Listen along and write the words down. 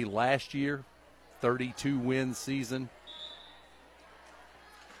last year, 32-win season,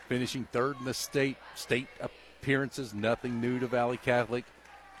 finishing third in the state appearances, nothing new to Valle-Catholic.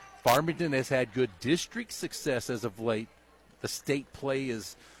 Farmington has had good district success as of late. The state play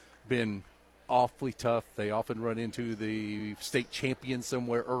has been awfully tough. They often run into the state champion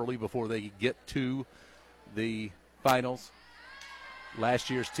somewhere early before they get to the finals. Last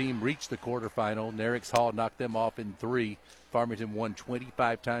year's team reached the quarterfinal. Nerix Hall knocked them off in 3. Farmington won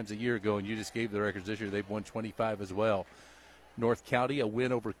 25 times a year ago, and you just gave the records this year. They've won 25 as well. North County, a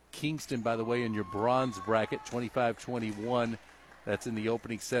win over Kingston, by the way, in your bronze bracket, 25-21. That's in the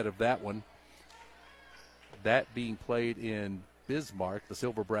opening set of that one. That being played in Bismarck, the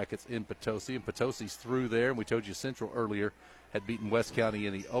silver brackets in Potosi. And Potosi's through there, and we told you Central earlier had beaten West County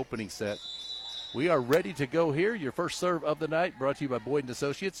in the opening set. We are ready to go here. Your first serve of the night brought to you by Boyd &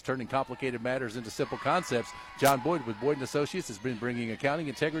 Associates, turning complicated matters into simple concepts. John Boyd with Boyd & Associates has been bringing accounting,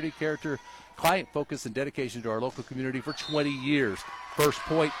 integrity, character, client focus, and dedication to our local community for 20 years. First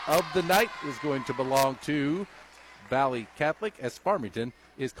point of the night is going to belong to Valle-Catholic as Farmington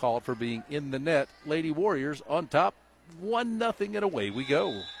is called for being in the net. Lady Warriors on top, 1-0, and away we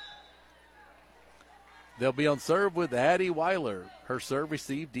go. They'll be on serve with Addie Weiler. Her serve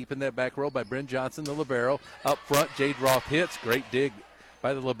received deep in that back row by Bryn Johnson, the libero. Up front, Jade Roth hits. Great dig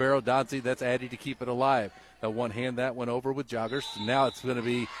by the libero, Donzie. That's Addie to keep it alive. They'll one-hand that one over with joggers. Now it's going to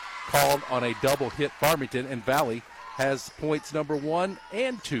be called on a double hit Farmington, and Valley has points number 1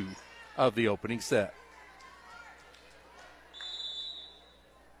 and 2 of the opening set.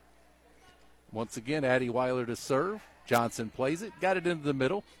 Once again, Addie Weiler to serve. Johnson plays it, got it into the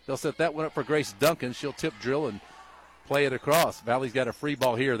middle. They'll set that one up for Grace Duncan. She'll tip drill and play it across. Valley's got a free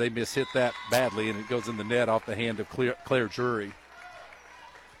ball here. They mishit that badly, and it goes in the net off the hand of Claire Drury.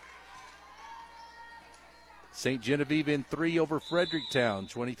 St. Genevieve in 3 over Fredericktown,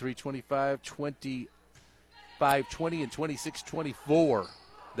 23-25, 25-20, and 26-24.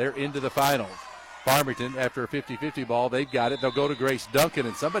 They're into the finals. Farmington, after a 50-50 ball, they've got it. They'll go to Grace Duncan,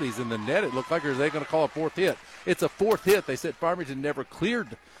 and somebody's in the net. It looked like they're going to call a fourth hit. It's a fourth hit. They said Farmington never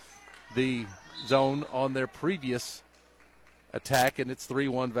cleared the zone on their previous attack, and it's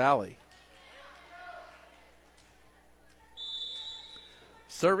 3-1 Valley.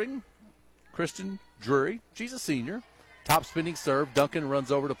 Serving, Kristen Drury. She's a senior. Top spinning serve. Duncan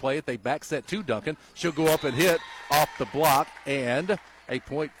runs over to play it. They back set to Duncan. She'll go up and hit off the block, and a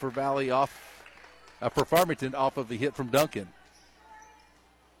point for Valley for Farmington off of the hit from Duncan.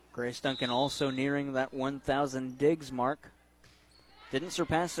 Grace Duncan also nearing that 1,000 digs mark. Didn't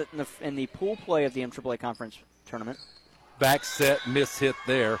surpass it in the pool play of the MAAA Conference Tournament. Back set, miss hit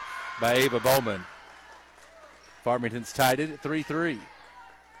there by Ava Bowman. Farmington's tied it at 3-3.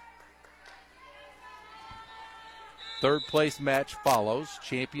 Third place match follows.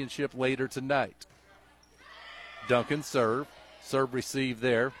 Championship later tonight. Duncan serve receive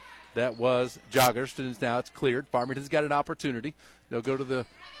there. That was Joggers. Now it's cleared. Farmington's got an opportunity. They'll go to the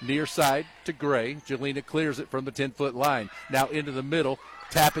near side to Gray. Jelena clears it from the 10-foot line. Now into the middle,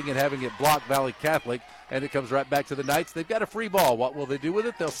 tapping and having it blocked Valle-Catholic, and it comes right back to the Knights. They've got a free ball. What will they do with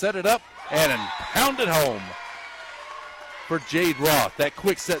it? They'll set it up and pound it home for Jade Roth. That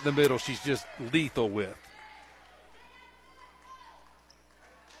quick set in the middle she's just lethal with.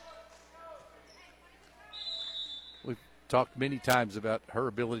 Talked many times about her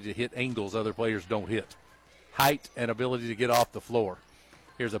ability to hit angles other players don't hit. Height and ability to get off the floor.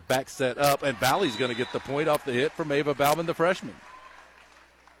 Here's a back set up, and Valley's going to get the point off the hit from Ava Bauman, the freshman.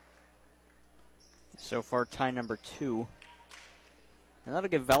 So far, tie number 2. And that'll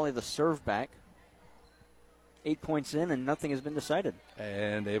give Valley the serve back. 8 points in, and nothing has been decided.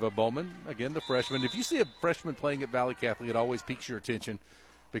 And Ava Bowman, again, the freshman. If you see a freshman playing at Valle-Catholic, it always piques your attention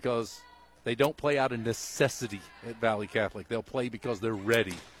because they don't play out of necessity at Valle-Catholic. They'll play because they're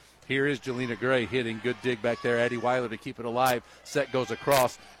ready. Here is Jelena Gray hitting. Good dig back there. Addie Weiler to keep it alive. Set goes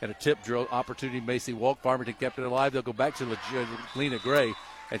across, and a tip drill opportunity. Macy Walk. Farmington kept it alive. They'll go back to Jelena Gray,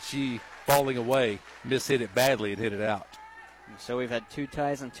 and she, falling away, mishit it badly and hit it out. So we've had 2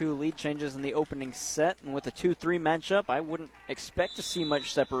 ties and 2 lead changes in the opening set. And with a 2-3 matchup, I wouldn't expect to see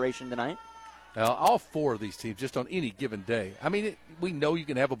much separation tonight. Now, all 4 of these teams, just on any given day. I mean, we know you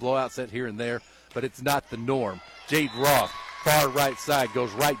can have a blowout set here and there, but it's not the norm. Jade Roth, far right side,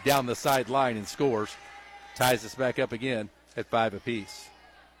 goes right down the sideline and scores. Ties us back up again at 5 apiece.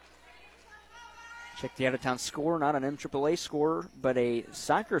 Check the out-of-town score, not an MAAA score, but a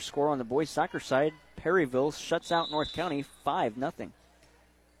soccer score on the boys' soccer side. Perryville shuts out North County 5-0.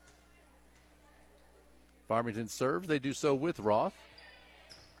 Farmington serves. They do so with Roth.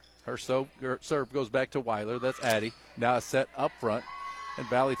 Her serve goes back to Weiler. That's Addie. Now a set up front. And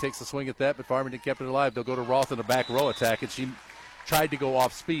Valley takes a swing at that, but Farmington kept it alive. They'll go to Roth in the back row attack, and she tried to go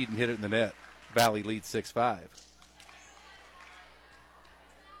off speed and hit it in the net. Valley leads 6-5.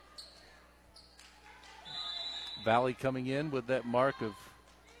 Valley coming in with that mark of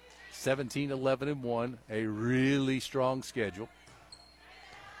 17-11-1, a really strong schedule.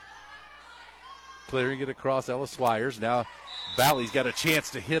 Clearing it across Ella Swires. Now Valley's got a chance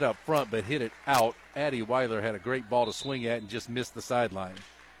to hit up front, but hit it out. Addie Weiler had a great ball to swing at and just missed the sideline.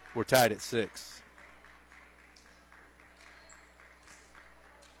 We're tied at 6.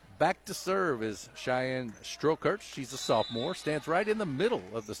 Back to serve is Cheyenne Strokerts. She's a sophomore, stands right in the middle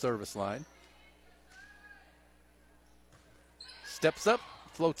of the service line. Steps up,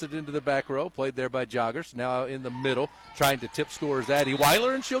 floats it into the back row, played there by Joggers. Now in the middle, trying to tip scores Addie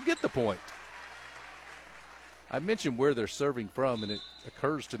Weiler, and she'll get the point. I mentioned where they're serving from, and it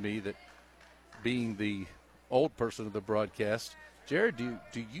occurs to me that being the old person of the broadcast, Jared, do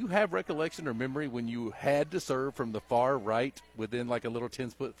you have recollection or memory when you had to serve from the far right within like a little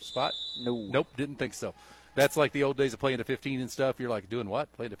 10-foot spot? No. Nope, didn't think so. That's like the old days of playing to 15 and stuff. You're like, doing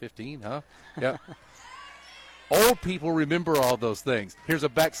what? Playing to 15, huh? Yeah. Old people remember all those things. Here's a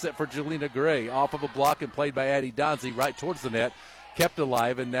back set for Jelena Gray, off of a block and played by Addie Donzie right towards the net. Kept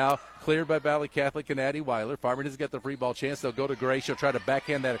alive, and now cleared by Valle-Catholic and Addie Weiler. Farmington's got the free ball chance. They'll go to Gray. She'll try to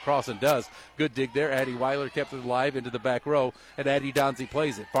backhand that across and does. Good dig there. Addie Weiler kept it alive into the back row, and Addie Donzie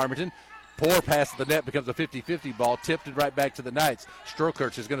plays it. Farmington, poor pass at the net, becomes a 50-50 ball, tipped it right back to the Knights.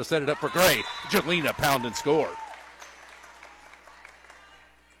 Strokerts is going to set it up for Gray. Jelena pound and score.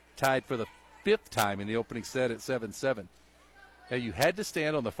 Tied for the 5th time in the opening set at 7-7. Now you had to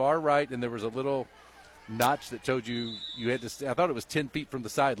stand on the far right, and there was a little notch that told you had to. I thought it was 10 feet from the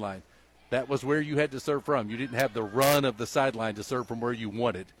sideline. That was where you had to serve from. You didn't have the run of the sideline to serve from where you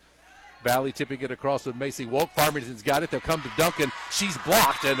wanted. Valley tipping it across with Macy Wolk. Farmington's got it. They'll come to Duncan. She's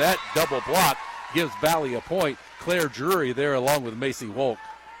blocked, and that double block gives Valley a point. Claire Drury there along with Macy Wolk.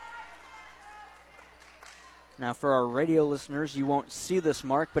 Now, for our radio listeners, you won't see this,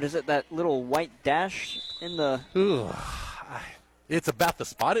 Mark, but is it that little white dash in the... It's about the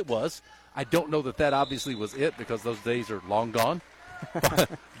spot it was. I don't know that obviously was it because those days are long gone.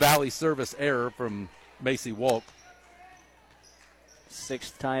 Valley service error from Macy Wolk.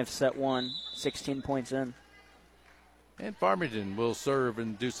 6th tie of set 1, 16 points in. And Farmington will serve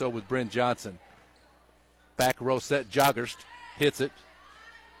and do so with Bryn Johnson. Back row set, Joggers hits it.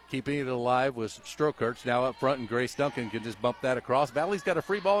 Keeping it alive was Strokerts. Now up front, and Grace Duncan can just bump that across. Valley's got a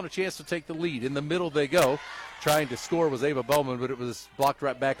free ball and a chance to take the lead. In the middle they go. Trying to score was Ava Bowman, but it was blocked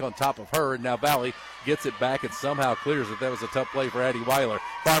right back on top of her. And now Valley gets it back and somehow clears it. That was a tough play for Addie Weiler.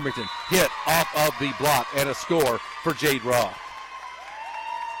 Farmington hit off of the block and a score for Jade Roth.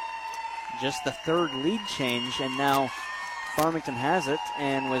 Just the 3rd lead change, and now Farmington has it.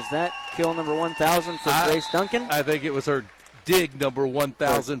 And was that kill number 1,000 for Grace Duncan? I think it was her dig number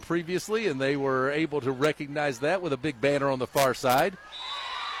 1,000 previously, and they were able to recognize that with a big banner on the far side.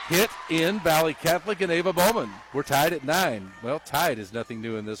 Hit in Valle-Catholic and Ava Bowman. We're tied at 9. Well, tied is nothing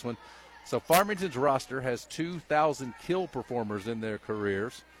new in this one. So Farmington's roster has 2,000 kill performers in their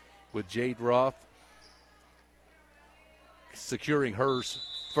careers, with Jade Roth securing hers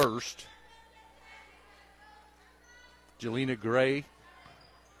first. Jelena Gray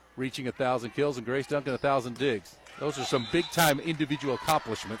reaching 1,000 kills, and Grace Duncan 1,000 digs. Those are some big-time individual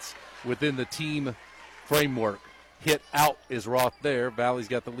accomplishments within the team framework. Hit out is Roth there. Valley's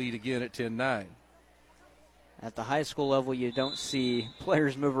got the lead again at 10-9. At the high school level, you don't see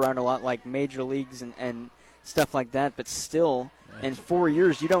players move around a lot like major leagues and stuff like that, but still, in 4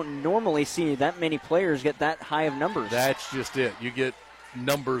 years, you don't normally see that many players get that high of numbers. That's just it. You get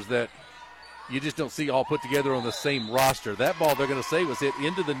numbers that you just don't see all put together on the same roster. That ball, they're going to say, was hit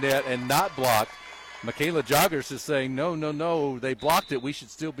into the net and not blocked. Michaela Joggers is saying, no, they blocked it. We should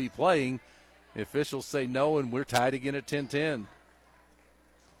still be playing. The officials say no, and we're tied again at 10-10.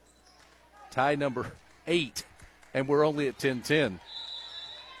 Tie number 8, and we're only at 10-10.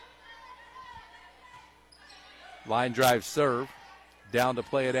 Line drive serve. Down to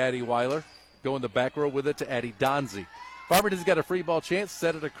play at Addie Weiler. Going the back row with it to Addie Donzie. Farmington's got a free ball chance.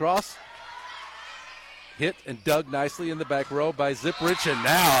 Set it across. Hit and dug nicely in the back row by Ziprich, and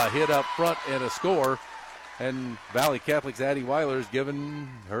now a hit up front and a score. And Valle-Catholic's Addie Weiler has given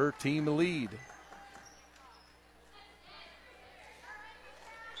her team a lead.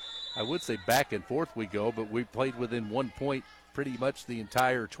 I would say back and forth we go, but we played within 1 point pretty much the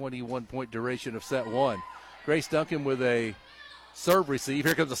entire 21-point duration of set 1. Grace Duncan with a serve receive.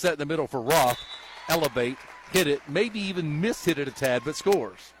 Here comes a set in the middle for Roth. Elevate, hit it, maybe even miss hit it a tad, but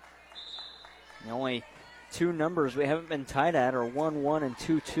scores. The only two numbers we haven't been tied at are 1-1 and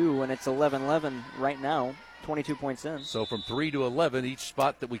 2-2, and it's 11-11 right now, 22 points in. So from 3 to 11, each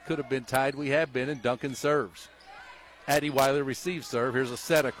spot that we could have been tied, we have been, and Duncan serves. Addie Weiler receives serve. Here's a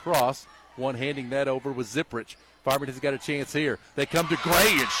set across. One handing that over with Zipprich. Farmington's got a chance here. They come to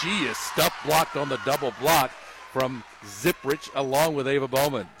Gray, and she is stuff blocked on the double block from Zipprich along with Ava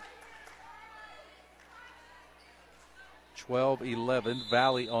Bowman. 12-11,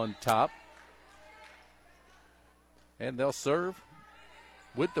 Valley on top. And they'll serve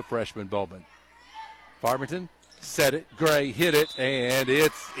with the freshman Bowman. Farmington set it. Gray hit it, and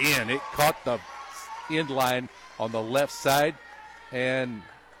it's in. It caught the end line on the left side. And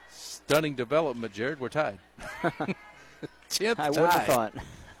stunning development, Jared. We're tied. 10th I would tie. have thought.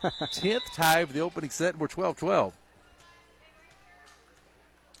 10th tie of the opening set, and we're 12-12.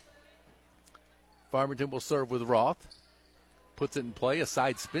 Farmington will serve with Roth. Puts it in play, a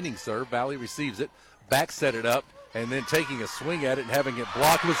side spinning serve. Valley receives it, back set it up, and then taking a swing at it and having it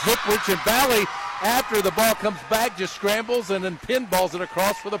blocked with Zipprich. And Valley, after the ball comes back, just scrambles and then pinballs it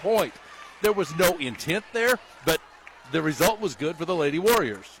across for the point. There was no intent there, but the result was good for the Lady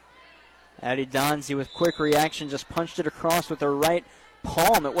Warriors. Addie Donzi with quick reaction just punched it across with her right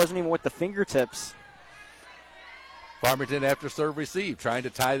palm. It wasn't even with the fingertips. Farmington after serve receive, trying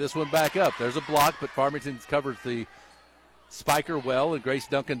to tie this one back up. There's a block, but Farmington covers the spiker well, and Grace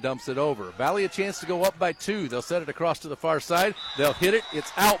Duncan dumps it over. Valley a chance to go up by 2. They'll set it across to the far side. They'll hit it.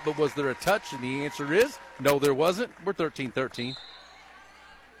 It's out, but was there a touch? And the answer is no, there wasn't. We're 13-13.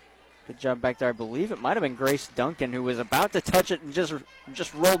 Good job back there. I believe it might have been Grace Duncan who was about to touch it and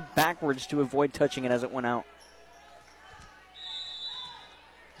just rolled backwards to avoid touching it as it went out.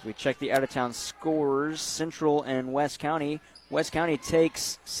 As we check the out-of-town scores, Central and West County. West County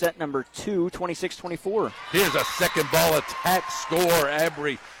takes set number 2, 26-24. Here's a second ball attack score.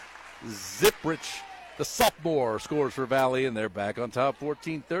 Abry Zipprich, the sophomore, scores for Valley, and they're back on top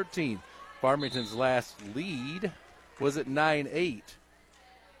 14-13. Farmington's last lead was at 9-8.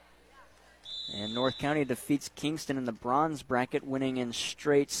 And North County defeats Kingston in the bronze bracket, winning in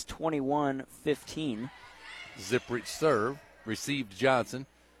straights 21-15. Zipprich serve, received Johnson.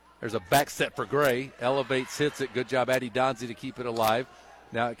 There's a back set for Gray. Elevates, hits it. Good job, Addie Donzi, to keep it alive.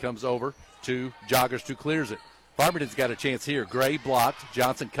 Now it comes over to Joggers, who clears it. Farmington's got a chance here. Gray blocked.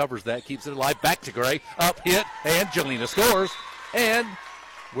 Johnson covers that, keeps it alive. Back to Gray. Up, hit, and Jelena scores. And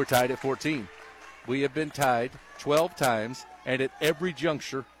we're tied at 14. We have been tied 12 times, and at every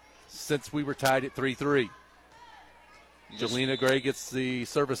juncture since we were tied at 3-3. Jelena Gray gets the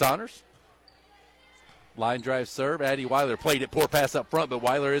service honors. Line drive serve. Addie Weiler played it. Poor pass up front, but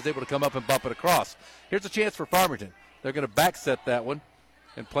Weiler is able to come up and bump it across. Here's a chance for Farmington. They're going to back set that one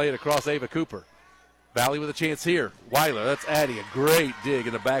and play it across Ava Cooper. Valley with a chance here. Weiler, that's Addie. A great dig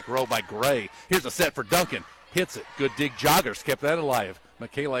in the back row by Gray. Here's a set for Duncan. Hits it. Good dig. Joggers kept that alive.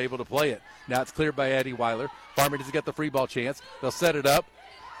 Michaela able to play it. Now it's cleared by Addie Weiler. Farmington's got the free ball chance. They'll set it up.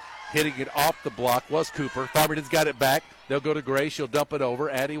 Hitting it off the block was Cooper. Farmington's got it back. They'll go to Gray. She'll dump it over.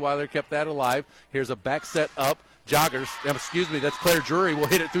 Addie Weiler kept that alive. Here's a back set up. Joggers, that's Claire Drury, will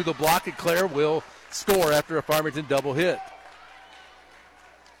hit it through the block, and Claire will score after a Farmington double hit.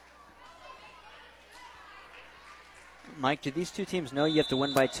 Mike, do these two teams know you have to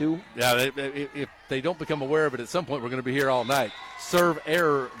win by 2? Yeah, if they don't become aware of it at some point, we're going to be here all night. Serve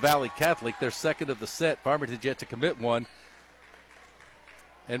error, Valle-Catholic. They're second of the set. Farmington's yet to commit one.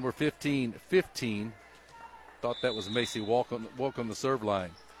 And we're 15-15. Thought that was Macy Walk on the serve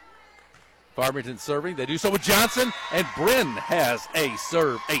line. Farmington serving. They do so with Johnson, and Bryn has a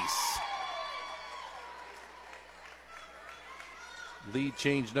serve ace. Lead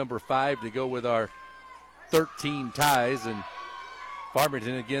change number 5 to go with our 13 ties, and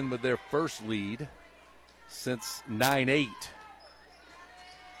Farmington again with their first lead since 9-8.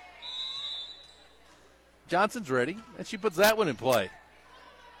 Johnson's ready, and she puts that one in play.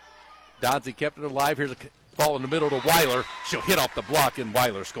 Donzi kept it alive. Here's a ball in the middle to Weiler. She'll hit off the block, and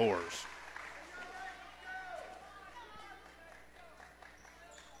Weiler scores.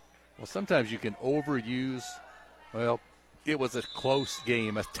 Well, sometimes you can overuse, it was a close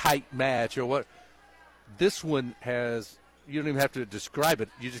game, a tight match, or what. This one has, you don't even have to describe it.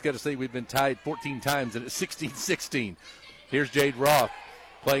 You just got to say we've been tied 14 times, and it's 16-16. Here's Jade Roth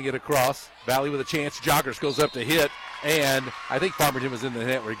playing it across. Valley with a chance. Joggers goes up to hit, and I think Farmington was in the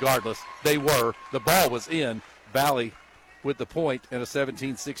net regardless. They were. The ball was in. Valley with the point and a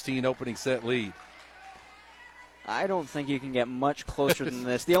 17-16 opening set lead. I don't think you can get much closer than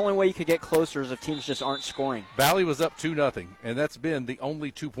this. The only way you could get closer is if teams just aren't scoring. Valley was up 2-0, and that's been the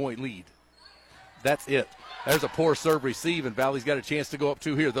only 2-point lead That's it. There's a poor serve receive, and Valley's got a chance to go up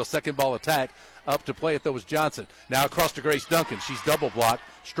 2 here. They'll second ball attack. Up to play it, though, was Johnson. Now across to Grace Duncan. She's double blocked.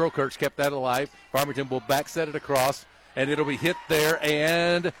 Strokerts kept that alive. Farmington will back set it across, and it'll be hit there,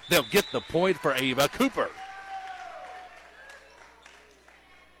 and they'll get the point for Ava Cooper.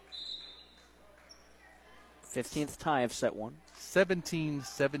 Fifteenth tie of set one.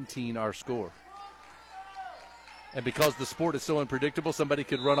 17-17 our score. And because the sport is so unpredictable, somebody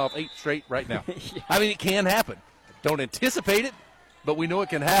could run off 8 straight right now. Yeah. I mean, it can happen. Don't anticipate it, but we know it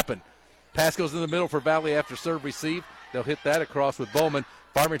can happen. Pass goes in the middle for Valley after serve receive. They'll hit that across with Bowman.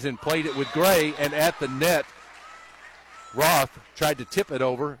 Farmington played it with Gray, and at the net, Roth tried to tip it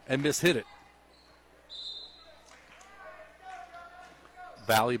over and mishit it.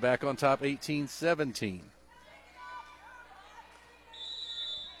 Valley back on top, 18-17.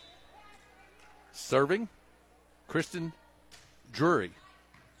 Serving, Kristen Drury.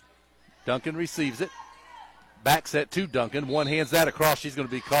 Duncan receives it. Back set to Duncan. One hands that across. She's going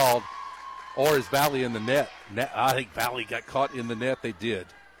to be called. Or is Valley in the net? I think Valley got caught in the net. They did.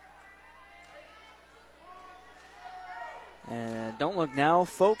 And don't look now,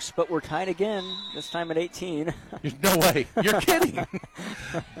 folks, but we're tied again, this time at 18. No way. You're kidding.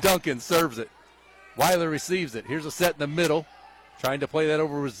 Duncan serves it. Weiler receives it. Here's a set in the middle. Trying to play that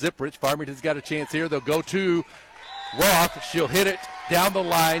over with Zipprich. Farmington's got a chance here. They'll go to Roth. She'll hit it down the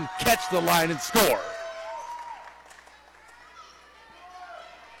line, catch the line, and score.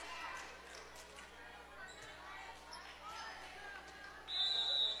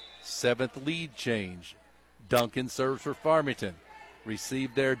 Seventh lead change. Duncan serves for Farmington.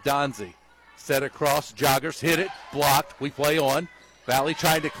 Received there, Donzie. Set across, Joggers hit it, blocked. We play on. Valley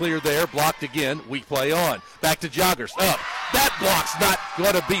trying to clear there, blocked again. We play on. Back to Joggers, up. That block's not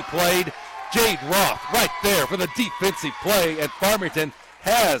going to be played. Jade Roth right there for the defensive play, and Farmington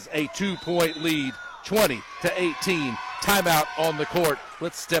has a 2-point lead, 20-18. Timeout on the court.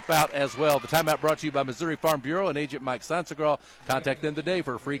 Let's step out as well. The timeout brought to you by Missouri Farm Bureau and Agent Mike Sansegraw. Contact them today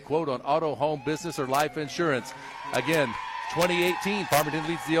for a free quote on auto, home, business, or life insurance. Again, 2018, Farmington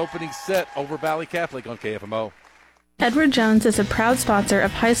leads the opening set over Valle-Catholic on KFMO. Edward Jones is a proud sponsor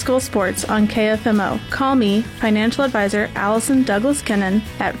of high school sports on KFMO. Call me, financial advisor Allison Douglas Kennan,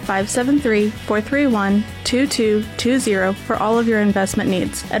 at 573-431-2220 for all of your investment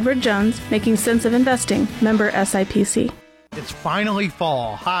needs. Edward Jones, making sense of investing. Member SIPC. It's finally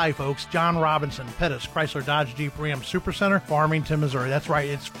fall. Hi, folks. John Robinson, Pettis, Chrysler Dodge Jeep Ram Supercenter, Farmington, Missouri. That's right.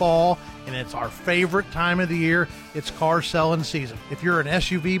 It's fall, and it's our favorite time of the year. It's car selling season. If you're an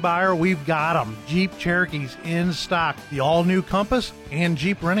SUV buyer, we've got them. Jeep Cherokees in stock. The all-new Compass and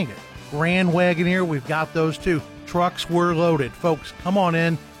Jeep Renegade. Grand Wagoneer, we've got those too. Trucks, we're loaded. Folks, come on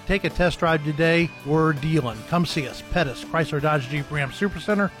in. Take a test drive today. We're dealing. Come see us. Pettis, Chrysler Dodge Jeep Ram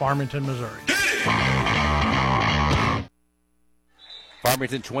Supercenter, Farmington, Missouri.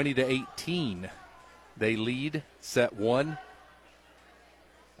 Farmington 20-18. They lead set one.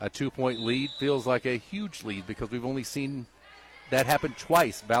 A 2-point lead feels like a huge lead because we've only seen that happen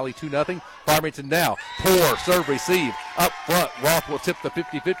twice. Valley 2-0. Farmington now. Poor serve receive. Up front. Roth will tip the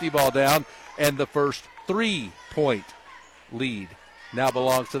 50-50 ball down. And the first 3-point lead now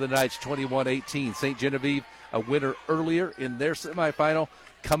belongs to the Knights, 21-18. St. Genevieve, a winner earlier in their semifinal,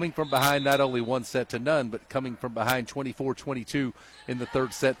 coming from behind not only 1-0, but coming from behind 24-22 in the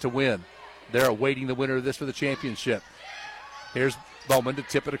third set to win. They're awaiting the winner of this for the championship. Here's Bowman to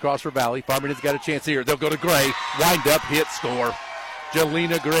tip it across for Valley. Farmington's got a chance here. They'll go to Gray. Wind up, hit, score.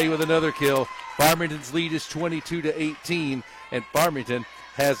 Jelena Gray with another kill. Farmington's lead is 22-18, and Farmington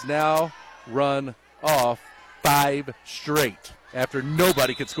has now run off 5 straight after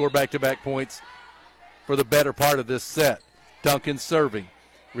nobody could score back-to-back points for the better part of this set. Duncan serving.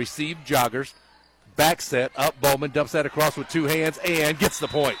 Received Joggers. Back set, up Bowman, dumps that across with 2 hands and gets the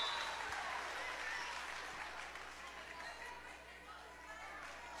point.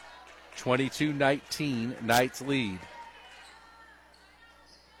 (22-19) Knights lead.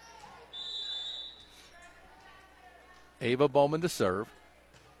 Ava Bowman to serve.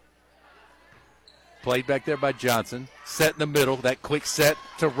 Played back there by Johnson. Set in the middle. That quick set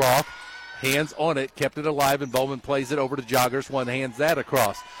to Roth. Hands on it, kept it alive, and Bowman plays it over to Joggers. One hands that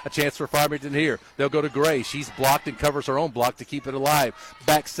across. A chance for Farmington here. They'll go to Gray. She's blocked and covers her own block to keep it alive.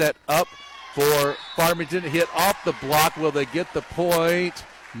 Back set up for Farmington. Hit off the block. Will they get the point?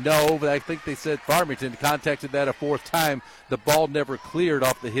 No, but I think they said Farmington contacted that a 4th time. The ball never cleared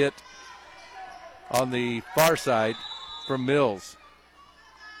off the hit on the far side from Mills.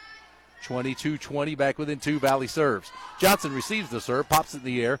 22-20, back within 2. Valley serves. Johnson receives the serve, pops it in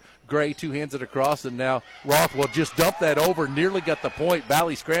the air. Gray two-hands it across, and now Roth will just dump that over. Nearly got the point.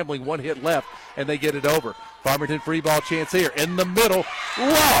 Valley scrambling, 1 hit left, and they get it over. Farmington free ball chance here. In the middle,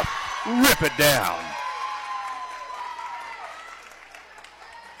 Roth, rip it down.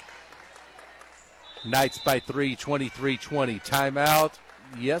 Knights by 3, 23-20. Timeout,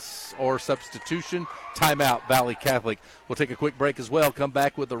 yes, or substitution. Timeout, Valle-Catholic. We'll take a quick break as well. Come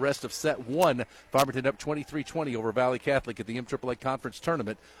back with the rest of set 1. Farmington up 23-20 over Valle-Catholic at the MAAA Conference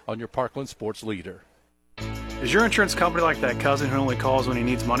Tournament on your Parkland Sports Leader. Is your insurance company like that cousin who only calls when he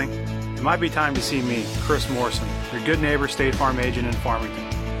needs money? It might be time to see me, Chris Morrison, your good neighbor State Farm agent in Farmington.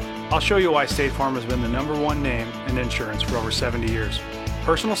 I'll show you why State Farm has been the #1 name in insurance for over 70 years.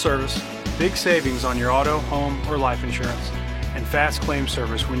 Personal service, big savings on your auto, home, or life insurance, and fast claim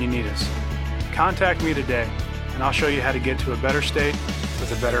service when you need us. Contact me today, and I'll show you how to get to a better state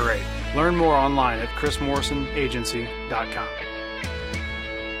with a better rate. Learn more online at chrismorrisonagency.com.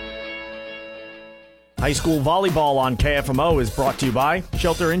 High school volleyball on KFMO is brought to you by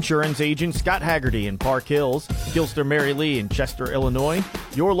Shelter Insurance agent Scott Haggerty in Park Hills, Gilster Mary Lee in Chester, Illinois,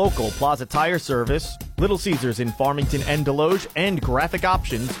 your local Plaza Tire Service, Little Caesars in Farmington and Deloge, and Graphic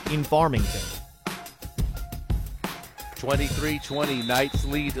Options in Farmington. 23-20, Knights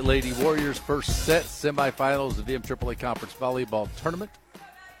lead Lady Warriors. First set, semifinals of the MAAA Conference Volleyball Tournament.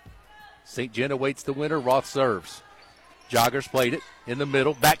 St. John awaits the winner. Roth serves. Joggers played it in the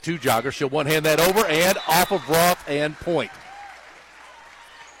middle. Back to Joggers. She'll one-hand that over and off of Roth and point.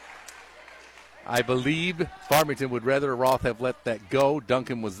 I believe Farmington would rather Roth have let that go.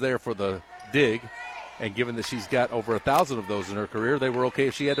 Duncan was there for the dig, and given that she's got over 1,000 of those in her career, they were okay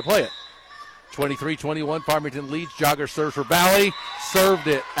if she had to play it. 23-21, Farmington leads. Jogger serves for Valley. Served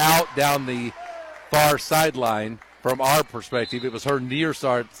it out down the far sideline. From our perspective, it was her near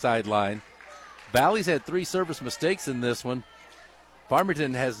sideline. Valley's had 3 service mistakes in this one.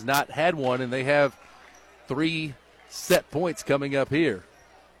 Farmington has not had one, and they have 3 set points coming up here.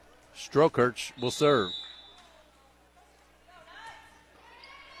 Strokirch will serve.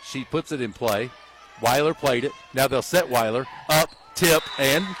 She puts it in play. Weiler played it. Now they'll set Weiler. Up, tip,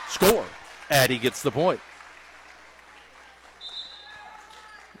 and score. Addie gets the point.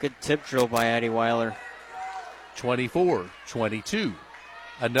 Good tip drill by Addie Weiler. 24-22.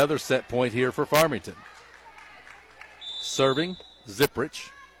 Another set point here for Farmington. Serving, Ziprich.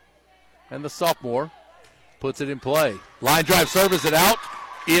 And the sophomore puts it in play. Line drive serve, is it out?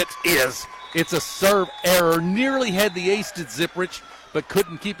 It is. It's a serve error. Nearly had the ace to Ziprich, but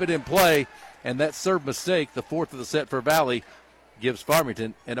couldn't keep it in play. And that serve mistake, the 4th of the set for Valley, gives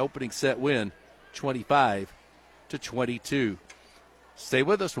Farmington an opening set win, 25-22. Stay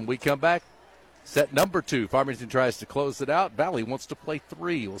with us when we come back. Set number 2, Farmington tries to close it out. Valley wants to play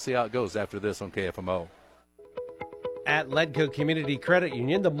 3. We'll see how it goes after this on KFMO. At Ledco Community Credit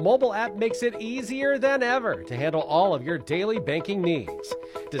Union, the mobile app makes it easier than ever to handle all of your daily banking needs.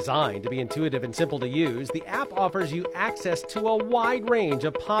 Designed to be intuitive and simple to use, the app offers you access to a wide range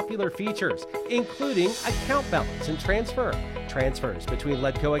of popular features, including account balance and transfers between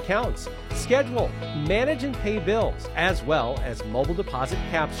Ledco accounts, schedule, manage and pay bills, as well as mobile deposit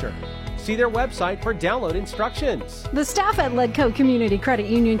capture. See their website for download instructions. The staff at Ledco Community Credit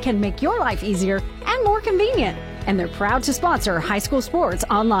Union can make your life easier and more convenient. And they're proud to sponsor high school sports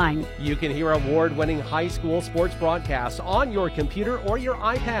online. You can hear award-winning high school sports broadcasts on your computer or your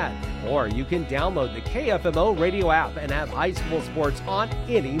iPad. Or you can download the KFMO radio app and have high school sports on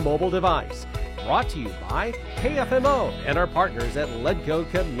any mobile device. Brought to you by KFMO and our partners at Ledco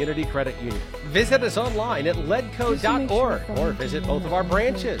Community Credit Union. Visit us online at ledco.org or visit both of our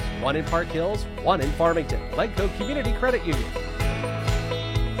branches, one in Park Hills, one in Farmington. Ledco Community Credit Union.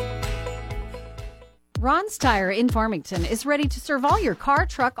 Ron's Tire in Farmington is ready to serve all your car,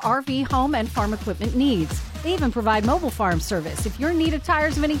 truck, RV, home, and farm equipment needs. They even provide mobile farm service. If you're in need of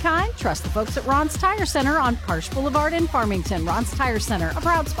tires of any kind, trust the folks at Ron's Tire Center on Karsh Boulevard in Farmington. Ron's Tire Center, a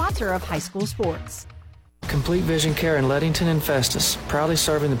proud sponsor of high school sports. Complete Vision Care in Leadington and Festus, proudly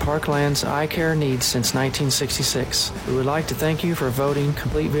serving the Parkland's eye care needs since 1966. We would like to thank you for voting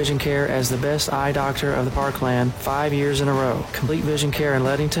Complete Vision Care as the best eye doctor of the Parkland 5 years in a row. Complete Vision Care in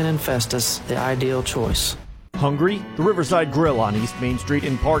Leadington and Festus, the ideal choice. Hungry? The Riverside Grill on East Main Street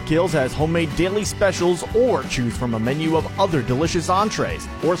in Park Hills has homemade daily specials, or choose from a menu of other delicious entrees,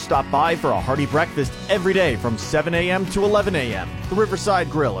 or stop by for a hearty breakfast every day from 7 a.m. to 11 a.m. The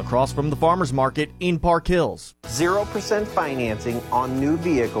Riverside Grill across from the Farmers Market in Park Hills. 0% financing on new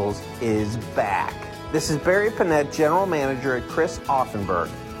vehicles is back. This is Barry Panett, General Manager at Chris Offenberg.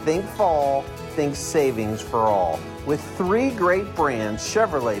 Think fall, think savings for all. With 3 great brands,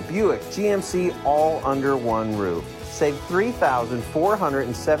 Chevrolet, Buick, GMC, all under one roof. Save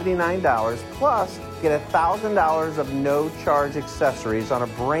 $3,479 plus get $1,000 of no-charge accessories on a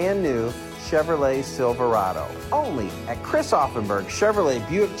brand new Chevrolet Silverado. Only at Chris Offenberg Chevrolet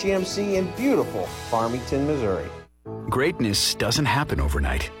Buick GMC in beautiful Farmington, Missouri. Greatness doesn't happen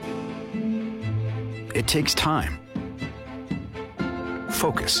overnight. It takes time,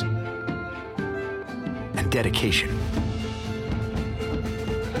 focus, and dedication.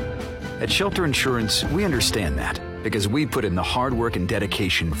 At Shelter Insurance, we understand that because we put in the hard work and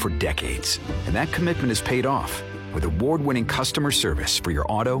dedication for decades. And that commitment is paid off with award-winning customer service for your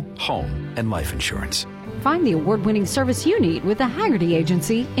auto, home, and life insurance. Find the award-winning service you need with the Haggerty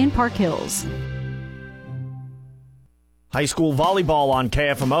Agency in Park Hills. High school volleyball on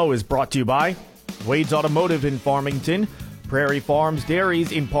KFMO is brought to you by Wade's Automotive in Farmington, Prairie Farms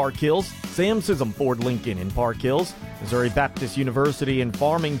Dairies in Park Hills, Sam Sism Ford Lincoln in Park Hills, Missouri Baptist University in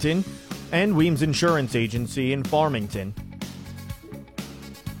Farmington, and Weems Insurance Agency in Farmington.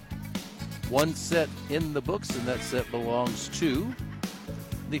 One set in the books, and that set belongs to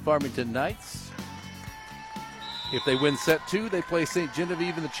the Farmington Knights. If they win set 2, they play St.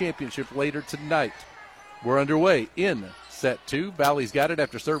 Genevieve in the championship later tonight. We're underway in set 2. Valley's got it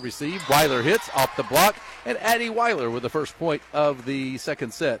after serve receive. Weiler hits off the block, and Addie Weiler with the first point of the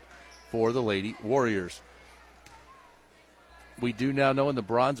second set for the Lady Warriors. We do now know in the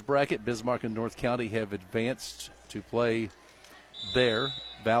bronze bracket, Bismarck and North County have advanced to play there.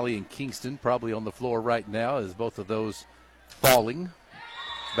 Valley and Kingston probably on the floor right now as both of those falling.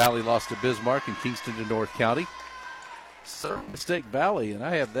 Valley lost to Bismarck and Kingston to North County. So mistake Valley, and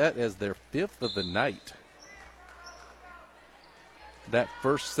I have that as their 5th of the night. That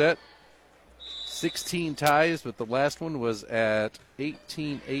first set, 16 ties, but the last one was at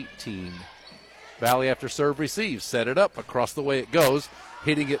 18-18. Valley after serve receives, set it up across the way it goes.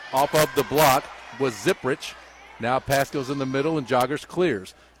 Hitting it off of the block was Ziprich. Now pass goes in the middle and Joggers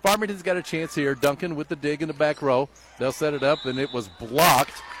clears. Farmington's got a chance here. Duncan with the dig in the back row. They'll set it up, and it was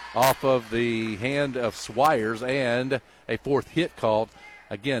blocked off of the hand of Swires, and a 4th hit called.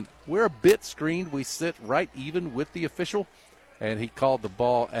 Again, we're a bit screened. We sit right even with the official, and he called the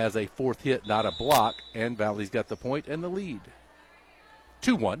ball as a 4th hit, not a block, and Valley's got the point and the lead.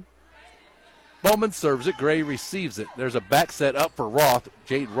 2-1. Bowman serves it. Gray receives it. There's a back set up for Roth.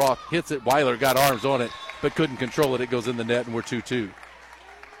 Jade Roth hits it. Weiler got arms on it, but couldn't control it. It goes in the net, and we're 2-2.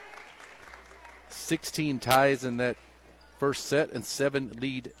 16 ties in that first set and 7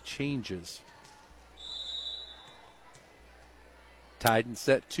 lead changes. Tied in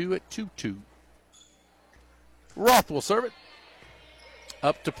set 2 at 2-2. Roth will serve it.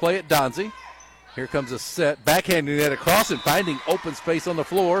 Up to play at Donzie. Here comes a set. Backhanding that across and finding open space on the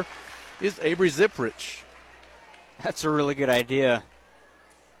floor is Avery Ziprich. That's a really good idea.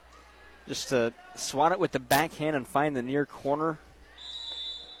 Just to swat it with the backhand and find the near corner.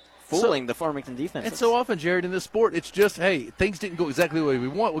 Fooling the Farmington defense. And so often, Jared, in this sport, it's just, hey, things didn't go exactly the way we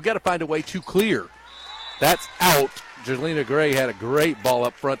want. We've got to find a way to clear. That's out. Jelena Gray had a great ball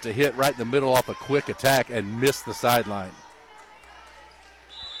up front to hit right in the middle off a quick attack and missed the sideline.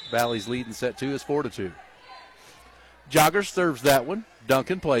 Valley's lead in set 2 is 4-2. Joggers serves that one.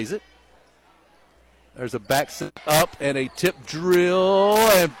 Duncan plays it. There's a back set up and a tip drill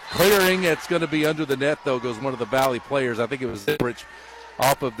and clearing. It's going to be under the net, though, goes one of the Valley players. I think it was Ziprich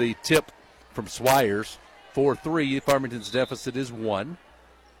off of the tip from Swires. 4-3. Farmington's deficit is 1.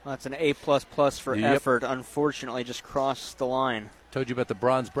 Well, that's an A++ for effort. Unfortunately, just crossed the line. Told you about the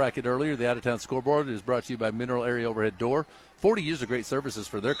bronze bracket earlier. The out-of-town scoreboard is brought to you by Mineral Area Overhead Door. 40 years of great services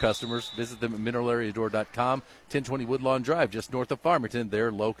for their customers. Visit them at mineralareadoor.com. 1020 Woodlawn Drive, just north of Farmington,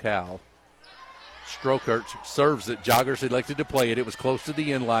 their locale. Strokert serves it. Joggers elected to play it. It was close to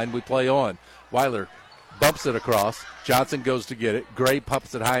the end line. We play on. Weiler bumps it across. Johnson goes to get it. Gray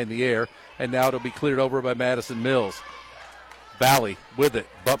pumps it high in the air, and now it'll be cleared over by Madison Mills. Valley with it.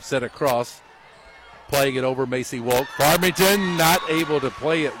 Bumps it across. Playing it over Macy Wolk. Farmington not able to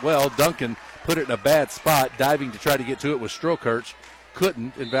play it well. Duncan put it in a bad spot, diving to try to get to it with Strokirch.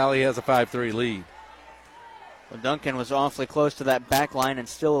 Couldn't, and Valley has a 5-3 lead. Well, Duncan was awfully close to that back line and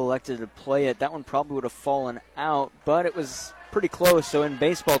still elected to play it. That one probably would have fallen out, but it was pretty close. So in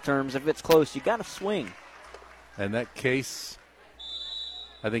baseball terms, if it's close, you got to swing. In that case,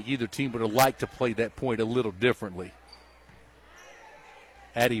 I think either team would have liked to play that point a little differently.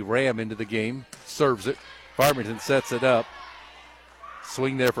 Addie Ram into the game, serves it. Farmington sets it up.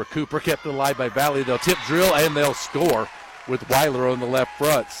 Swing there for Cooper, kept alive by Valley. They'll tip drill, and they'll score with Weiler on the left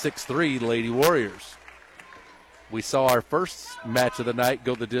front. 6-3, Lady Warriors. We saw our first match of the night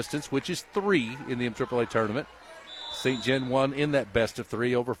go the distance, which is 3 in the MAAA tournament. St. Gen won in that best of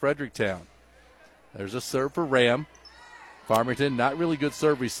 3 over Fredericktown. There's a serve for Ram. Farmington, not really good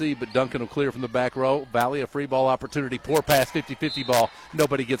serve receive, but Duncan will clear from the back row. Valley, a free ball opportunity. Poor pass, 50-50 ball.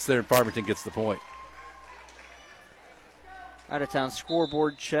 Nobody gets there, and Farmington gets the point. Out-of-town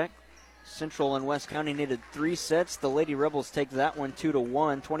scoreboard check. Central and West County needed 3 sets. The Lady Rebels take that one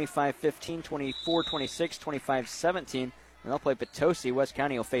 2-1, 25-15, 24-26, 25-17. And they'll play Potosi. West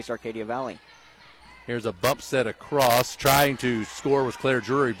County will face Arcadia Valley. Here's a bump set across. Trying to score was Claire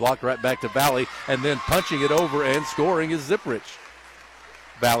Drury. Blocked right back to Valley. And then punching it over and scoring is Ziprich.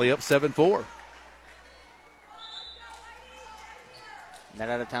 Valley up 7-4. That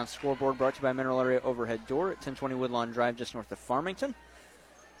out-of-town scoreboard brought to you by Mineral Area Overhead Door at 1020 Woodlawn Drive just north of Farmington.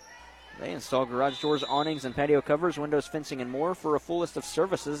 They install garage doors, awnings, and patio covers, windows, fencing, and more. For a full list of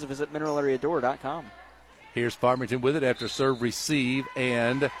services, visit mineralareadoor.com. Here's Farmington with it after serve receive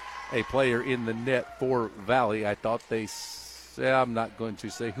and a player in the net for Valley. I thought I'm not going to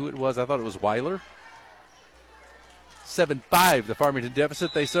say who it was. I thought it was Weiler. 7-5, the Farmington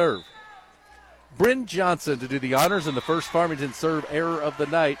deficit. They serve. Bryn Johnson to do the honors, and the first Farmington serve error of the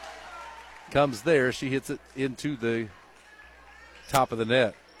night comes there. She hits it into the top of the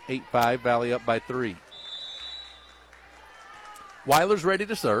net. 8-5, Valley up by 3. Weiler's ready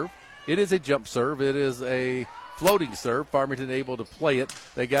to serve. It is a jump serve. It is a floating serve. Farmington able to play it.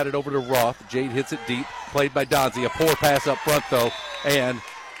 They got it over to Roth. Jade hits it deep. Played by Donzie. A poor pass up front, though, and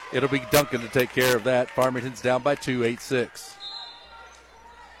it'll be Duncan to take care of that. Farmington's down by 2, 8-6.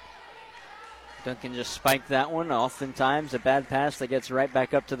 Duncan just spiked that one. Oftentimes, a bad pass that gets right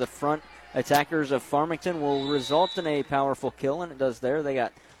back up to the front. Attackers of Farmington will result in a powerful kill, and it does there. They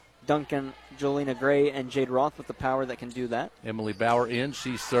got Duncan, Jolena Gray, and Jade Roth with the power that can do that. Emily Bauer in.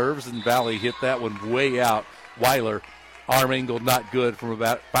 She serves, and Valley hit that one way out. Weiler, arm angle not good from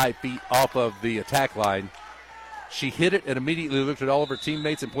about 5 feet off of the attack line. She hit it and immediately looked at all of her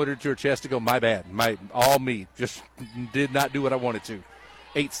teammates and pointed it to her chest to go, my bad, all me. Just did not do what I wanted to.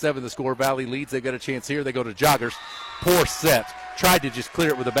 8-7 the score. Valley leads. They've got a chance here. They go to joggers. Poor set. Tried to just clear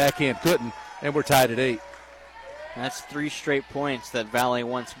it with a backhand. Couldn't. And we're tied at 8. That's 3 straight points that Valley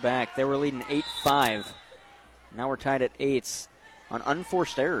wants back. They were leading 8-5. Now we're tied at 8 on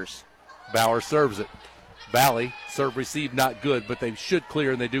unforced errors. Bauer serves it. Valley, serve received not good, but they should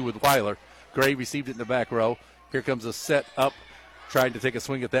clear, and they do with Weiler. Gray received it in the back row. Here comes a set up. Trying to take a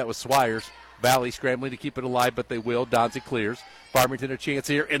swing at that with Swires. Valley scrambling to keep it alive, but they will. Donzie clears. Farmington a chance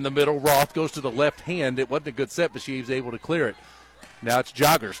here in the middle. Roth goes to the left hand. It wasn't a good set, but she was able to clear it. Now it's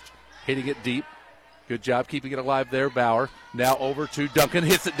Joggers hitting it deep. Good job keeping it alive there, Bauer. Now over to Duncan.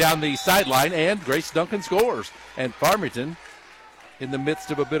 Hits it down the sideline, and Grace Duncan scores. And Farmington, in the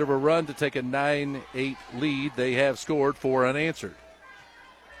midst of a bit of a run to take a 9-8 lead, they have scored 4 unanswered.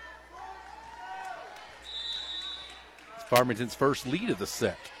 It's Farmington's first lead of the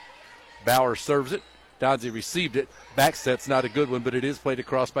set. Bauer serves it. Donzie received it. Back set's not a good one, but it is played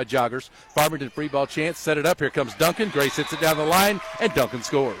across by Joggers. Farmington free ball chance. Set it up. Here comes Duncan. Grace hits it down the line, and Duncan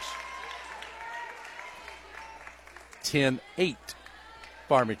scores. 10-8.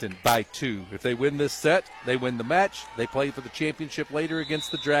 Farmington by 2. If they win this set, they win the match. They play for the championship later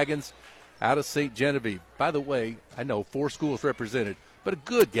against the Dragons out of St. Genevieve. By the way, I know 4 schools represented, but a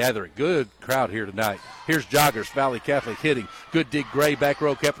good gathering, good crowd here tonight. Here's Joggers, Valle-Catholic hitting. Good dig, Gray, back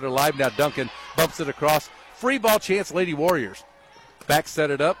row, kept it alive. Now Duncan bumps it across. Free ball chance, Lady Warriors. Back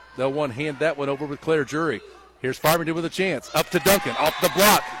set it up. They'll one-hand that one over with Claire Jury. Here's Farmington with a chance. Up to Duncan, off the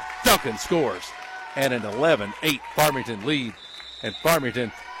block. Duncan scores. And an 11-8 Farmington lead. And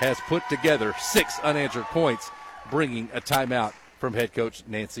Farmington has put together 6 unanswered points, bringing a timeout from head coach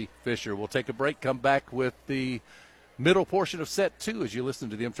Nancy Fisher. We'll take a break, come back with the middle portion of set 2 as you listen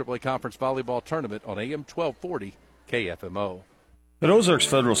to the MAAA Conference Volleyball Tournament on AM 1240 KFMO. At Ozarks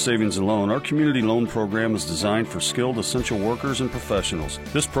Federal Savings and Loan, our community loan program is designed for skilled essential workers and professionals.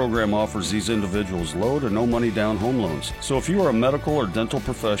 This program offers these individuals low to no money down home loans. So if you are a medical or dental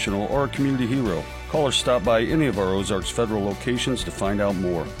professional or a community hero, call or stop by any of our Ozarks Federal locations to find out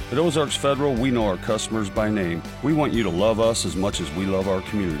more. At Ozarks Federal, we know our customers by name. We want you to love us as much as we love our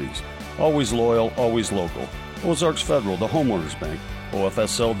communities. Always loyal, always local. Ozarks Federal, the homeowners bank.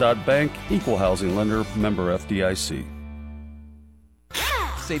 OFSL.bank, equal housing lender, member FDIC.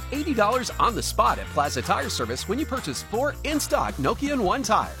 Save $80 on the spot at Plaza Tire Service when you purchase 4 in-stock Nokia and 1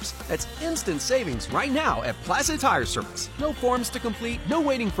 tires. That's instant savings right now at Plaza Tire Service. No forms to complete, no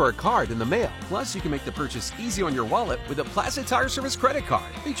waiting for a card in the mail. Plus, you can make the purchase easy on your wallet with a Plaza Tire Service credit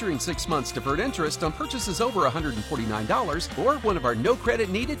card, featuring 6 months deferred interest on purchases over $149 or one of our no credit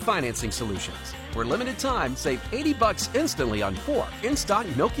needed financing solutions. For a limited time, save $80 instantly on 4 in-stock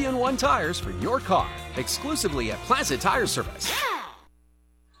Nokia and 1 tires for your car, exclusively at Plaza Tire Service.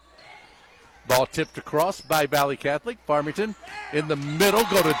 Ball tipped across by Valle-Catholic. Farmington in the middle.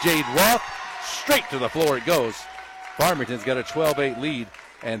 Go to Jade Roth. Straight to the floor it goes. Farmington's got a 12-8 lead,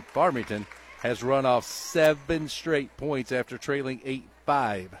 and Farmington has run off 7 straight points after trailing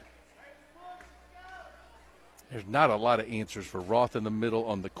 8-5. There's not a lot of answers for Roth in the middle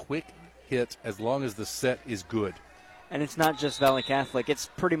on the quick hit as long as the set is good. And it's not just Valle-Catholic. It's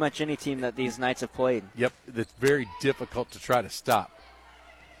pretty much any team that these Knights have played. Yep, it's very difficult to try to stop.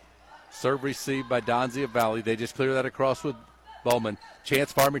 Serve received by Donzia Valley. They just clear that across with Bowman.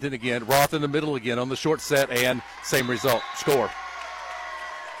 Chance Farmington again. Roth in the middle again on the short set, and same result. Score.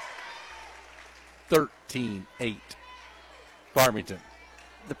 13-8. Farmington.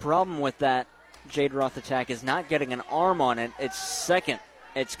 The problem with that Jade Roth attack is not getting an arm on it. It's second.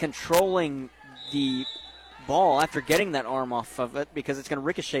 It's controlling the ball after getting that arm off of it because it's going to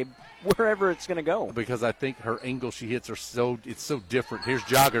ricochet wherever it's going to go. Because I think her angle she hits are so different. Here's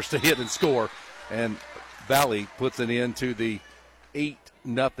Joggers to hit and score, and Valley puts it into the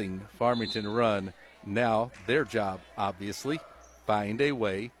 8-0 Farmington run. Now their job, obviously, find a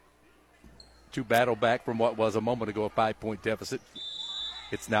way to battle back from what was a moment ago a 5-point deficit.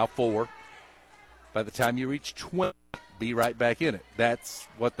 It's now 4. By the time you reach 20, be right back in it. That's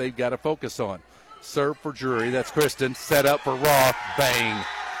what they've got to focus on. Serve for Drury. That's Kristen. Set up for Roth. Bang.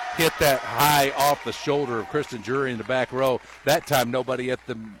 Hit that high off the shoulder of Kristen Drury in the back row. That time nobody at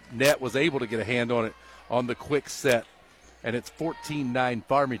the net was able to get a hand on it on the quick set. And it's 14-9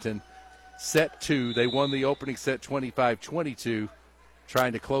 Farmington. Set 2. They won the opening set 25-22.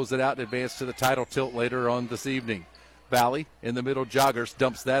 Trying to close it out and advance to the title tilt later on this evening. Valley in the middle. Joggers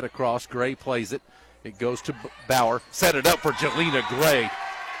dumps that across. Gray plays it. It goes to Bauer. Set it up for Jelena Gray.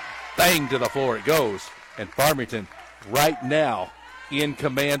 Bang to the floor it goes. And Farmington right now in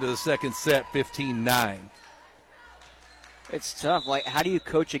command of the second set, 15-9. It's tough. Like, how do you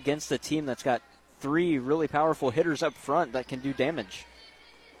coach against a team that's got 3 really powerful hitters up front that can do damage?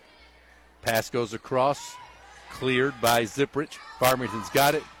 Pass goes across. Cleared by Zipprich. Farmington's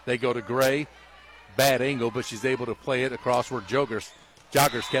got it. They go to Gray. Bad angle, but she's able to play it across where Joggers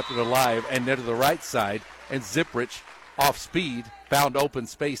kept it alive. And then to the right side. And Zipprich, off speed, found open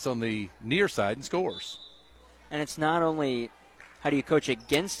space on the near side and scores. And it's not only how do you coach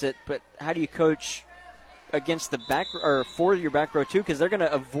against it, but how do you coach against the back or for your back row too? Because they're going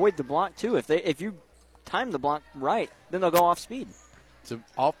to avoid the block too. If you time the block right, then they'll go off speed. It's an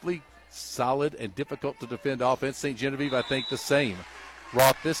awfully solid and difficult to defend offense. St. Genevieve, I think, the same.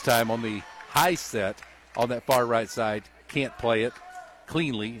 Roth this time on the high set on that far right side can't play it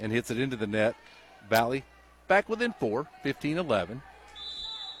cleanly and hits it into the net. Valley back within 4, 15-11.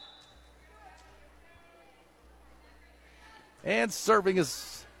 And serving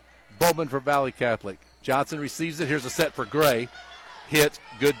is Bowman for Valle-Catholic. Johnson receives it. Here's a set for Gray. Hit,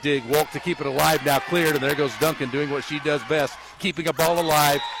 good dig, walk to keep it alive, now cleared, and there goes Duncan doing what she does best, keeping a ball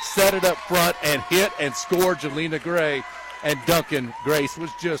alive, set it up front, and hit and score Jelena Gray. And Duncan Grace was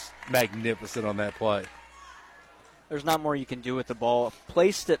just magnificent on that play. There's not more you can do with the ball.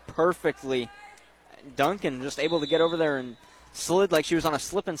 Placed it perfectly. Duncan just able to get over there and slid like she was on a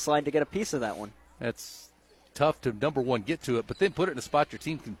slip and slide to get a piece of that one. That's tough to, number one, get to it, but then put it in a spot your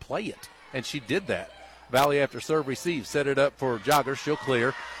team can play it. And she did that. Valley after serve receive, set it up for Joggers. She'll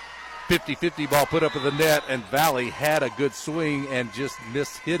clear. 50-50 ball put up in the net, and Valley had a good swing and just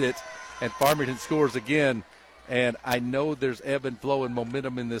mishit it. And Farmington scores again. And I know there's ebb and flow and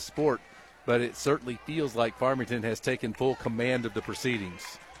momentum in this sport, but it certainly feels like Farmington has taken full command of the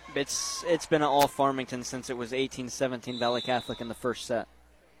proceedings. It's been all Farmington since it was 18-17 Valle-Catholic in the first set.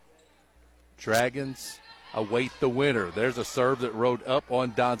 Dragons await the winner. There's a serve that rode up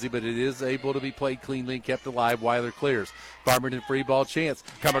on Donzie, but it is able to be played cleanly and kept alive. Weiler clears. Farmington free ball chance.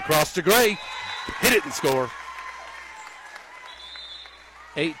 Come across to Gray. Hit it and score.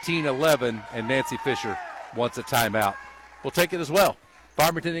 18-11, and Nancy Fisher wants a timeout. We'll take it as well.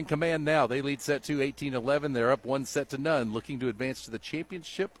 Farmington in command now. They lead set 2, 18-11. They're up 1-0, looking to advance to the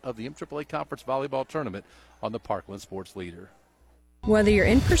championship of the MAAA Conference Volleyball Tournament on the Parkland Sports Leader. Whether you're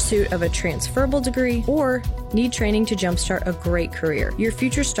in pursuit of a transferable degree or need training to jumpstart a great career, your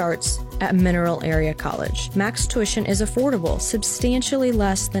future starts at Mineral Area College. Max tuition is affordable, substantially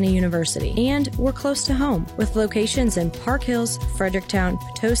less than a university, and we're close to home with locations in Park Hills, Fredericktown,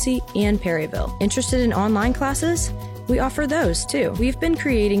 Potosi, and Perryville. Interested in online classes? We offer those too. We've been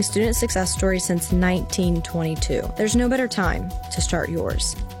creating student success stories since 1922. There's no better time to start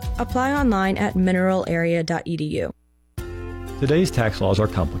yours. Apply online at mineralarea.edu. Today's tax laws are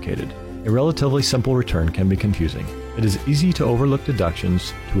complicated. A relatively simple return can be confusing. It is easy to overlook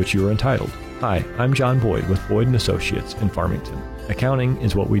deductions to which you are entitled. Hi, I'm John Boyd with Boyd & Associates in Farmington. Accounting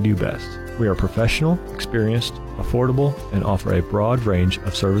is what we do best. We are professional, experienced, affordable, and offer a broad range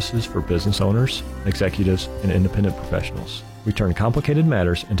of services for business owners, executives, and independent professionals. We turn complicated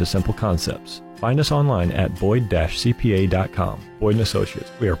matters into simple concepts. Find us online at boyd-cpa.com. Boyd &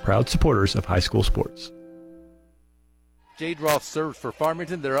 Associates. We are proud supporters of high school sports. Jade Roth serves for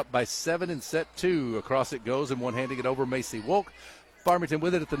Farmington. They're up by 7 in set 2. Across it goes, and one-handing it over Macy Wolk. Farmington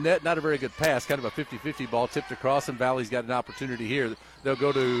with it at the net. Not a very good pass. Kind of a 50-50 ball tipped across, and Valley's got an opportunity here. They'll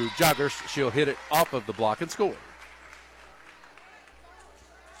go to Joggers. She'll hit it off of the block and score.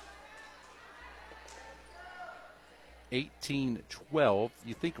 (18-12).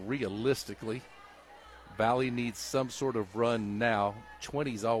 You think realistically Valley needs some sort of run now.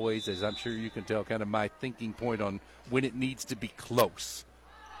 20's always, as I'm sure you can tell, kind of my thinking point on when it needs to be close.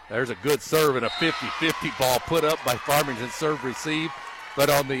 There's a good serve and a 50-50 ball put up by Farmington, serve receive. But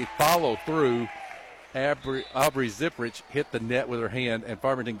on the follow-through, Aubrey Zipprich hit the net with her hand, and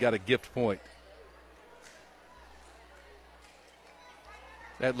Farmington got a gift point.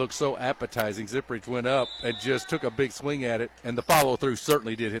 That looked so appetizing. Zipprich went up and just took a big swing at it, and the follow-through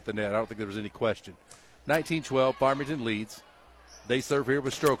certainly did hit the net. I don't think there was any question. 19-12, Farmington leads. They serve here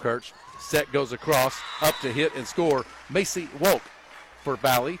with Strokirch. Set goes across, up to hit and score. Macy Wolk for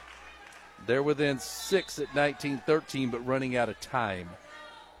Valley. They're within 6 at 19-13, but running out of time.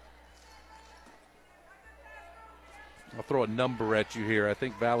 I'll throw a number at you here. I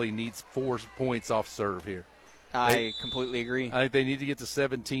think Valley needs 4 points off serve here. I completely agree. I think they need to get to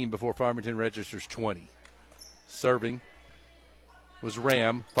 17 before Farmington registers 20. Serving was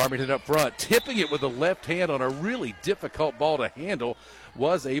Ram. Farmington up front. Tipping it with the left hand on a really difficult ball to handle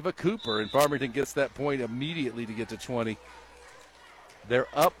was Ava Cooper, and Farmington gets that point immediately to get to 20. They're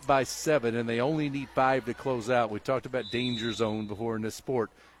up by 7, and they only need 5 to close out. We talked about danger zone before in this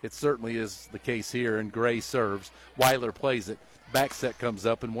sport. It certainly is the case here, and Gray serves. Weiler plays it. Back set comes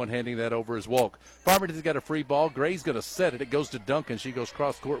up, and one-handing that over is Wolk. Farmington's got a free ball. Gray's going to set it. It goes to Duncan. She goes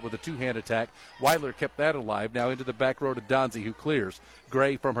cross-court with a two-hand attack. Weiler kept that alive. Now into the back row to Donzie, who clears.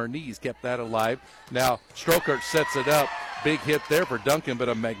 Gray from her knees kept that alive. Now Strokert sets it up. Big hit there for Duncan, but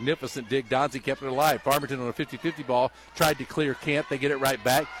a magnificent dig. Donzie kept it alive. Farmington on a 50-50 ball. Tried to clear, can't. They get it right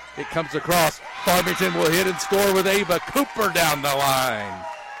back. It comes across. Farmington will hit and score with Ava Cooper down the line.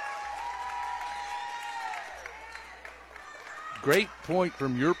 Great point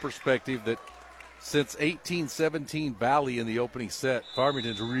from your perspective that since 18-17 Valley in the opening set,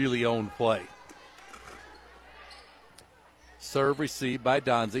 Farmington's really owned play. Serve received by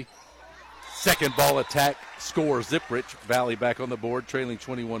Donzie. Second ball attack, score Zipprich. Valley back on the board, trailing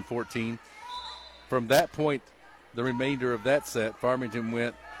 21-14. From that point, the remainder of that set, Farmington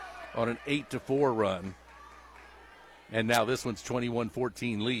went on an 8-4 run. And now this one's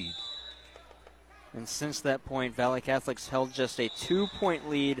 21-14 lead. And since that point, Valle-Catholic's held just a 2-point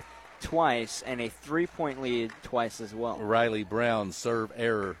lead twice and a 3-point lead twice as well. Riley Brown, serve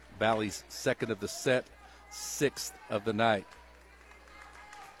error. Valley's second of the set, 6th of the night.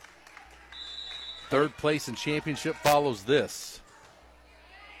 Third place in championship follows this.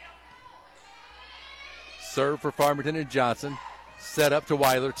 Serve for Farmington and Johnson. Set up to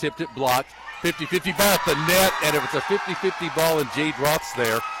Weiler, tipped it, blocked. 50-50 ball at the net, and if it's a 50-50 ball and Jade Roth's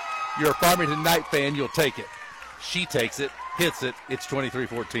there, you're a Farmington Knight fan, you'll take it. She takes it, hits it, it's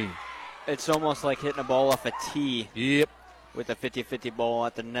 23-14. It's almost like hitting a ball off a tee. Yep. With a 50-50 ball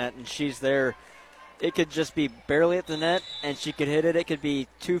at the net, and she's there. It could just be barely at the net, and she could hit it. It could be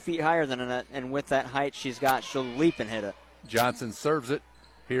 2 feet higher than the net, and with that height she's got, she'll leap and hit it. Johnson serves it.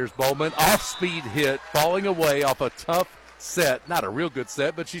 Here's Bowman. Off-speed hit, falling away off a tough set. Not a real good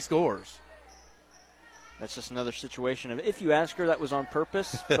set, but she scores. That's just another situation of if you ask her, that was on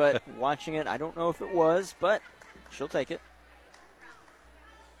purpose, but watching it, I don't know if it was, but she'll take it.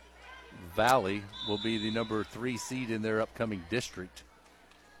 Valley will be the number 3 seed in their upcoming district.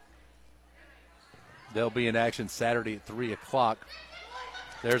 They'll be in action Saturday at 3 o'clock.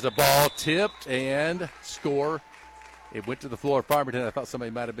 There's a ball tipped and score. It went to the floor of Farmington. I thought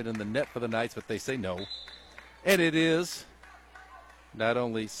somebody might have been in the net for the Knights, but they say no. And it is not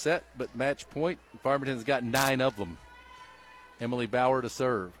only set, but match point. Farmington's got 9 of them. Emily Bauer to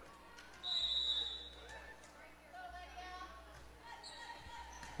serve.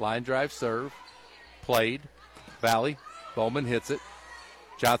 Line drive serve. Played. Valley. Bowman hits it.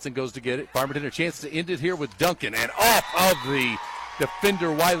 Johnson goes to get it. Farmington a chance to end it here with Duncan. And off of the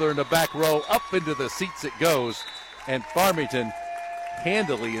defender Weiler in the back row. Up into the seats it goes. And Farmington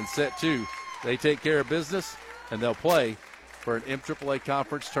handily in set 2. They take care of business, and they'll play for an MAAA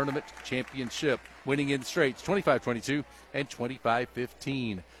Conference Tournament Championship, winning in straights 25-22 and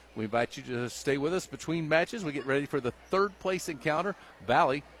 25-15. We invite you to stay with us between matches. We get ready for the third place encounter.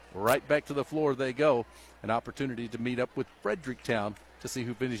 Valley, right back to the floor they go. An opportunity to meet up with Fredericktown to see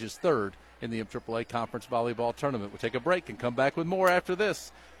who finishes third in the MAAA Conference Volleyball Tournament. We'll take a break and come back with more after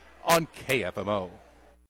this on KFMO.